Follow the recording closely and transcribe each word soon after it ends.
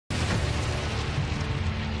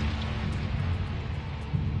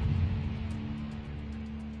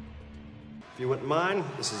If you wouldn't mind,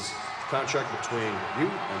 this is a contract between you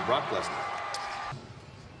and Brock Lesnar.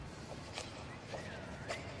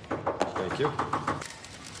 Thank you.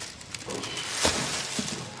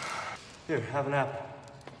 Here, have an apple.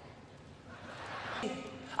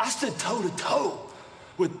 I stood toe-to-toe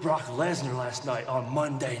with Brock Lesnar last night on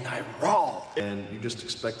Monday Night Raw. And you just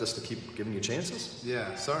expect us to keep giving you chances?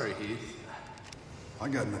 Yeah, sorry, Heath. I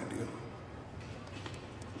got an idea.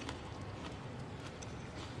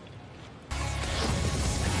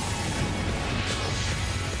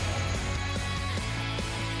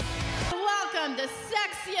 Welcome to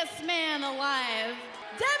Sexiest Man Alive,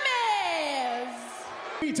 Demis!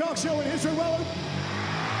 Talk show in history. What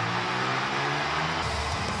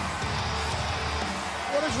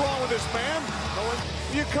is wrong with this man?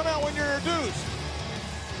 You come out when you're introduced.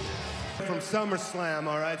 From SummerSlam,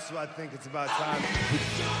 all right, so I think it's about time.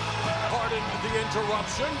 Pardon the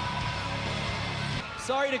interruption.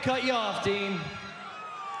 Sorry to cut you off, Dean.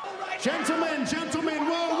 Gentlemen,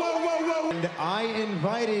 whoa. And I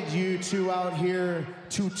invited you two out here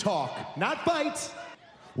to talk, not fight.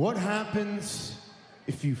 What happens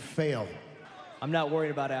if you fail? I'm not worried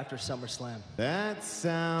about after SummerSlam. That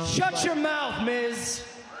sounds Shut your mouth, Miz!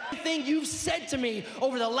 Everything you've said to me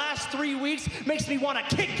over the last 3 weeks makes me want to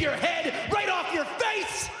kick your head right off your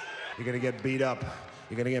face! You're gonna get beat up,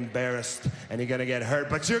 you're gonna get embarrassed, and you're gonna get hurt,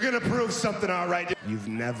 but you're gonna prove something, all right? You've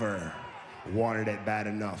never wanted it bad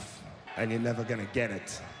enough, and you're never gonna get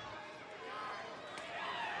it.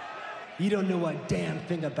 You don't know a damn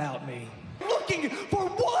thing about me. Looking for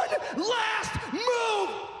one last move!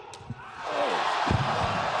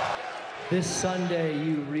 Oh. This Sunday,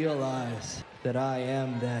 you realize that I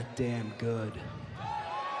am that damn good.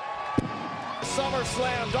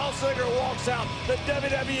 SummerSlam, Dolph Ziggler walks out, the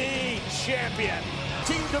WWE champion.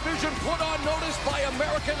 Team division put on notice by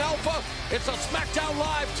American Alpha. It's a SmackDown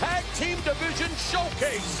Live Tag Team Division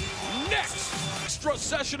Showcase. Next, extra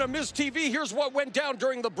session of Miz TV. Here's what went down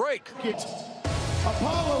during the break. It's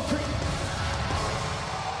Apollo Creed.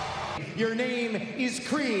 Your name is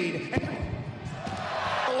Creed.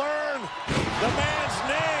 Learn the man's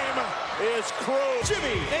name is Crew.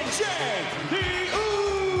 Jimmy and Jay, the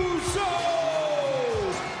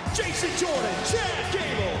Usos. Jason Jordan, Chad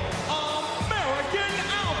Gable, American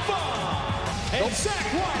Alpha. And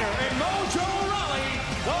Zack Ryder and Mojo Rawley,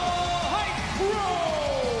 the Hype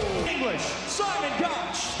Bro. English, Simon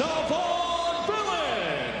Gotch, the Vaughn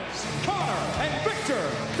Villains. Connor and Victor,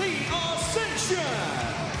 the Ascension.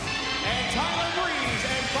 And Tyler Breeze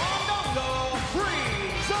and Bondongo,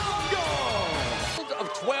 Breezongo. Of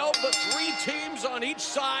 12, the 3 teams on each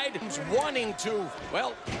side wanting to,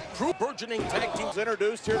 well, prove burgeoning tag teams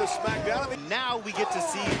introduced here to SmackDown. Now we get to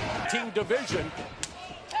see team division.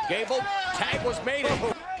 Gable, tag was made.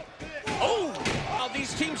 Oh, now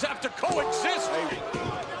these teams have to coexist.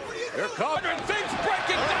 Here comes, and things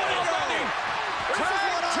breaking down already.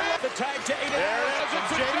 The tag to 8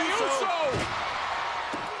 it's Jey Uso.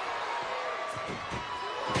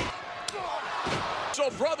 So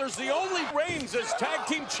brothers, the only reigns as tag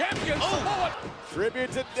team champions. Oh.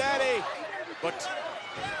 Tribute to Daddy. But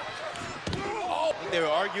They were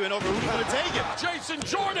arguing over who's going to take it. Jason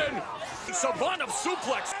Jordan, savant of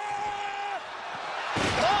suplex.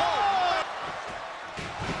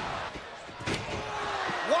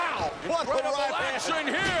 Wow, what incredible action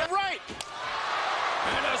here. Right.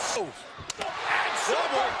 And a super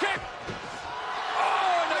kick.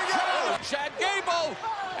 Oh, and a crowd. Chad Gable.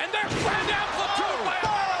 And they're planned amplitude by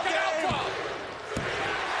American Alpha.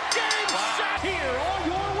 Game set. Here are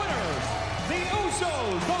your winners, the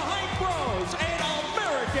Usos, the Hype Bros, and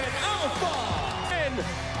American Alpha. And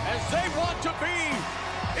as they want to be,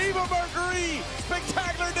 Eva Mercury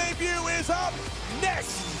spectacular debut is up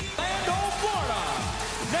next. Orlando, Florida,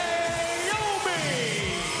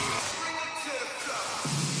 Naomi.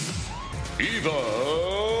 Eva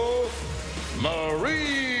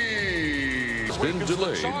Marie has been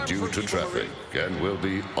delayed due to traffic and will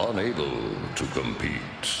be unable to compete.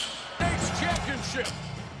 Next championship.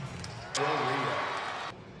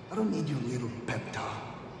 I don't need your little pep talk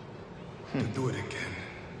to do it again.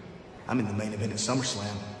 I'm in the main event at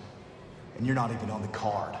SummerSlam, and you're not even on the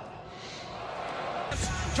card.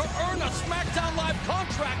 To earn a SmackDown Live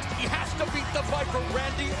contract, he has to beat the Viper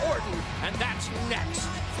Randy Orton, and that's next.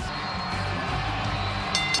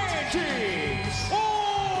 Randy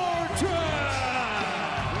Orton.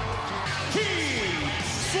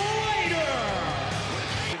 Heath Slater.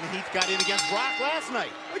 Heath got in against Brock last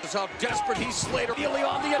night. This is how desperate he's Slater. Nearly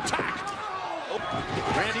on the attack.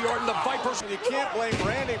 Randy Orton, the Vipers. You can't blame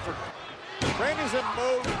Randy for... Randy's in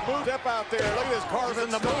mode, moved up out there. Look at his carving. In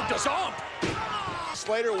the move to Zomp.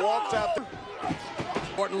 Slater walks out there.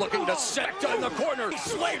 Orton looking to set in the corner.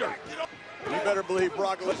 Slater. You better believe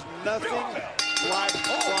Brock was nothing like Brock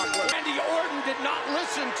Lesnar. Randy Orton did not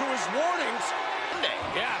listen to his warnings.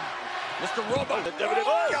 Yeah, Mr. Robot. Oh,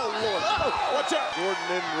 Lord. Oh, watch out. Jordan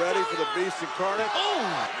in ready for the Beast Incarnate.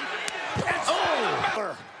 Oh!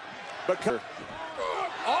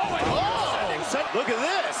 Look at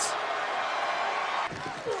this.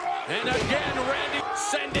 And again, Randy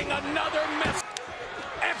sending another mess.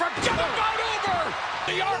 And forget about over.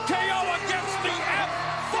 The RKO against the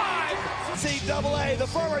F5. NCAA, the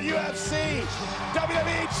former UFC,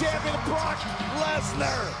 WWE champion Brock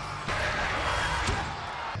Lesnar.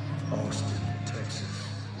 Austin, Texas.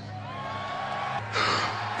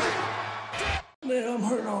 Man, I'm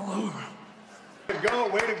hurt all over. Way to go,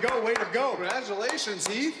 way to go, way to go. Congratulations,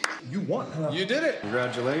 Heath. You won, huh? You did it.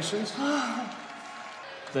 Congratulations.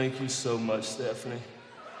 Thank you so much, Stephanie.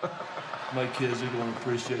 My kids are going to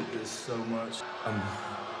appreciate this so much.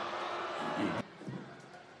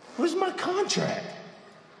 Where's my contract?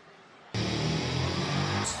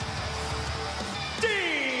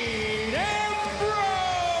 Dean Ambrose!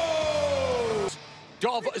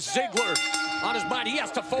 Dolph Ziggler on his mind. He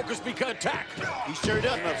has to focus because attack. He sure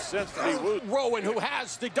does. Enough sense to be wooed. Rowan, who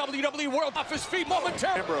has the WWE World off his feet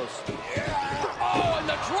momentarily. Ambrose. Oh, and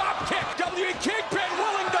the drop kick. WWE Kingpin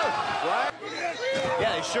willing to. Right?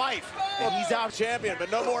 Yeah, they should. Well, he's out champion, but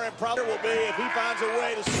no more improbable will be if he finds a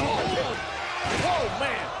way to super kick. Oh,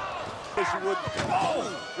 man.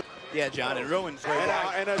 Oh. Yeah, John, and Rowan's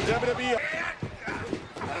and a WWE.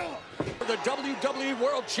 The WWE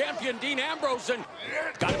World Champion, Dean Ambrose, and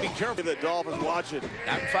got to be careful that Dolph is watching.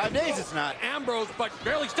 Not in 5 days, it's not. Ambrose, but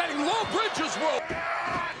barely standing low. Bridges roll.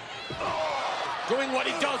 Doing what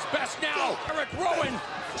he does best now. Eric Rowan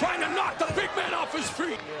trying to knock the big man off his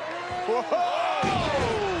feet.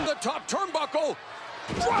 Whoa! The top turnbuckle,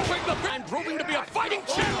 dropping the man, proving to be a fighting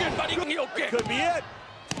champion, but heel kick. Could be it.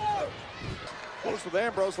 Close with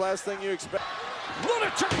Ambrose, last thing you expect.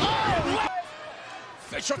 Lunatic! Oh!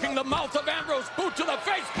 Fish hooking the mouth of Ambrose, boot to the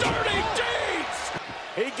face, dirty deeds!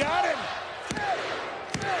 He got him!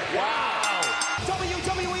 Wow!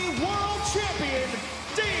 WWE World Champion,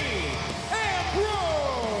 Dean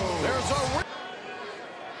Ambrose! There's a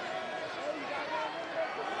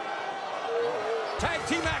tag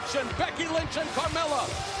team action, Becky Lynch and Carmella.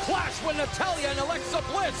 Clash with Natalya and Alexa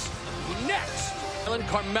Bliss. Next, and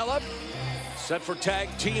Carmella set for tag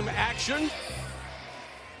team action.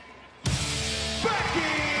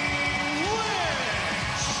 Becky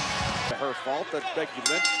Lynch! Her fault that Becky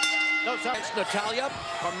Lynch. No, it's Natalya.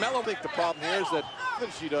 Carmella. I think the problem here is that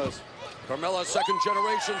she does. Carmella, second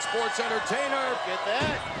generation sports entertainer. Get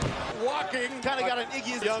that. Walking. Kind of got an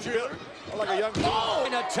Iggy young build. Like a young. Oh,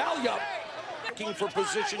 Natalya. Looking for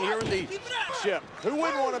position here in the ship. Who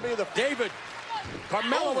wouldn't want to be the David?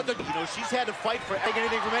 Carmella with the. You know, she's had to fight for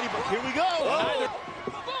anything from anybody. Here we go. Oh.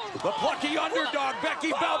 The plucky underdog,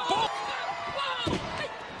 Becky Balboa.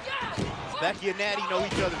 Becky and Natty know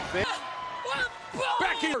each other.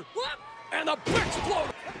 Becky and the big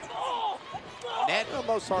explode. Natty. Well,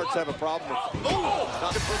 most hearts have a problem with. Oh,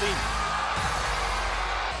 not for the.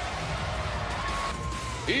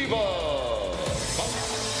 Eva.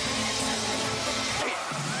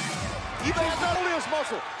 Eva has not only his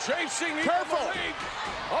muscle. Chasing. Careful.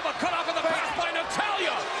 Oh, the cut off of the pass by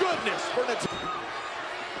Natalya. Goodness for Natalya.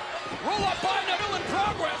 Roll up by Neville in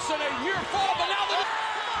progress and a year fall, but now the.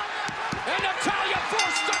 And Natalya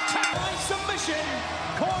forced to tap. By submission,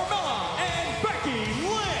 Carmella and Becky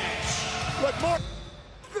Lynch. Look more.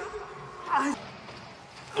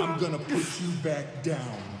 I'm gonna put you back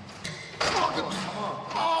down.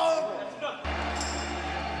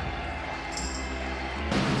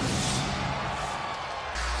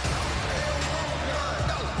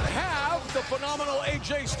 Have the phenomenal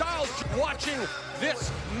AJ Styles watching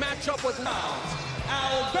this matchup with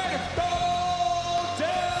Alberto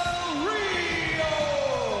Del Rio.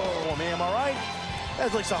 Oh, man, am I right?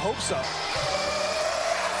 At least I hope so.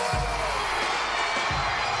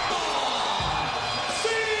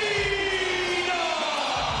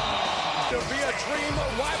 To be a dream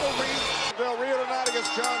rivalry. Del Rio tonight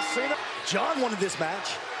against John Cena. John wanted this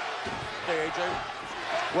match. Hey, AJ.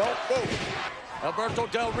 Well, boom. Alberto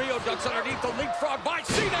Del Rio ducks underneath the leapfrog by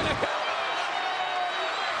Cena.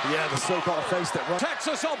 Yeah, the so-called face that runs.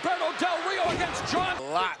 Texas, Alberto Del Rio against John. A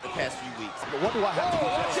lot the past few weeks. What do I have to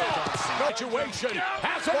do? Situation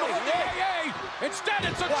has him with the AA. Instead,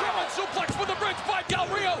 it's a German suplex with the bridge by Del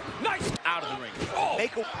Rio. Nice. Out of the ring. Oh. He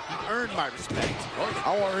earned my respect.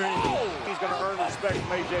 I want to He's going to earn the respect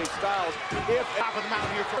from AJ Styles. If top of the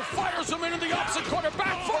mountain here for fires him into the opposite corner.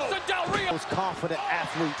 Back first to Del Rio. Most confident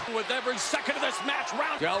athlete. With every second of this match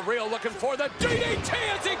round. Del Rio looking for the DDT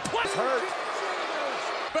as he plays. Hurt.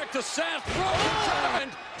 Back to Seth Rollins.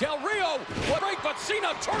 And Del Rio will break, but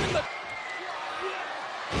Cena turning the...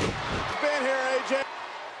 Been here, AJ.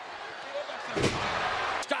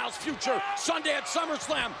 Styles' future Sunday at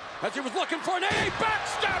SummerSlam as he was looking for an AA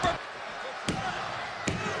backstabber.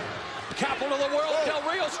 Capital of the world, Del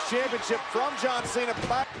Rio's championship from John Cena.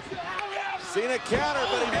 Cena counter,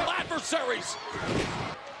 but he adversaries.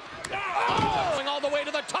 Going all the way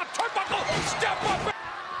to the top turnbuckle. Step up.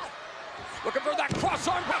 Looking for that cross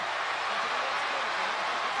arm.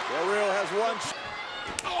 Del Rio has one.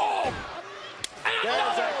 Oh! And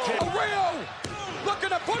another! Del Rio looking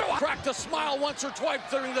to put a crack to smile once or twice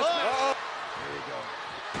during this match. There you go.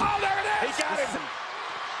 Oh, there it is! He got him.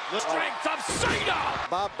 The strength of Cena!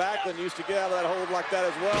 Bob Backlund used to get out of that hold like that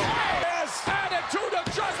as well. Yes! Attitude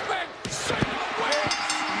adjustment! Cena wins!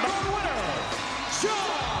 The winner,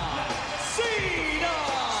 John Cena!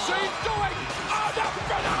 Cena's doing the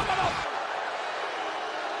phenomenal!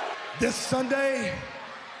 This Sunday,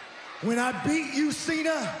 when I beat you,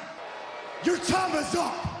 Cena, your time is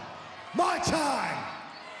up. My time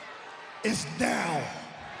is now.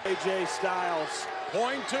 AJ Styles.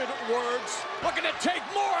 Pointed words. Looking to take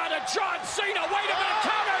more out of John Cena. Wait a minute,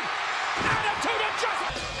 countered. Attitude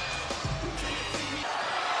adjustment.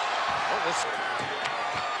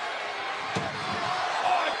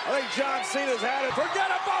 I think John Cena's had it. Forget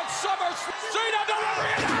about Summers. Cena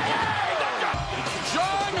delivering it.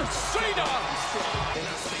 John Cena.